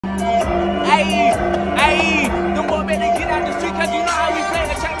Cause you know how we play.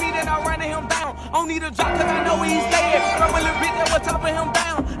 They check me, then I'm running him down. I don't need a drop cause I know where he staying. From a little bitch that was topping him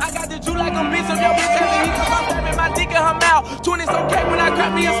down. I got the Jew like a bitch, so your bitch after he come out, stabbing my dick in her mouth. 20 some K when I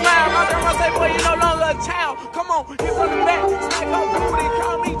crack me a smile. My grandma say, boy, you no longer a child. Come on, hit from the back, smack her booty,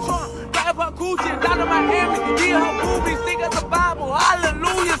 call me drunk. Grab her Gucci, down to Miami, get her boobies, think of the Bible.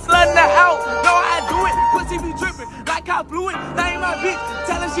 Hallelujah, slutting her out. Know how I do it, pussy be dripping like I blew it. That ain't my bitch,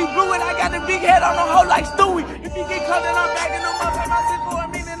 tell her she blew it. I got a big head on the hoe like Stewie. If you get caught, then I'm bagging them up. Take my shit for a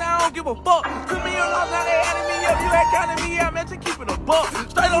minute, I don't give a fuck. Put me on loss, now they adding me up. You ain't counting me out, man, just keep it a buck.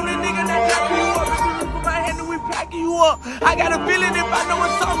 Straight on the nigga, that jacking you up. If you look for my hand, then we packing you up. I got a feeling if I know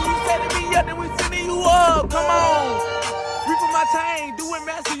it's something, you setting me up, then we sending you up. Come on. Reaping my chain, doing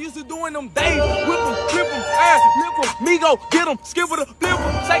master, used to doing them days. Whip them, flip them, ass, lip them, me go, get them, skip with them, flip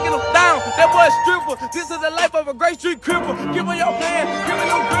them, shaking them down. That boy a stripper, this is the life of a great street cripper. Give her your plan, give her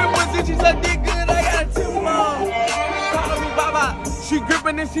your grippers. If she suck dick good, I got a timber. Call me Baba, she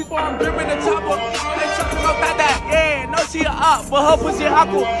gripping and she I'm gripping the chopper. They trying up at that, yeah, no she a op, but her pussy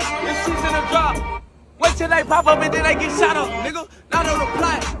aqua. If she's in a drop, wait till they pop up and then they get shot up, nigga. Not on the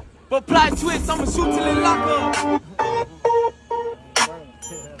plot. But plot twist, I'ma shoot till it lock up.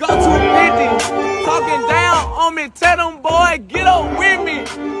 Go to 50, talking down on me, tell them boy, get up with me.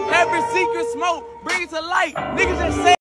 Every secret smoke brings to light, niggas just say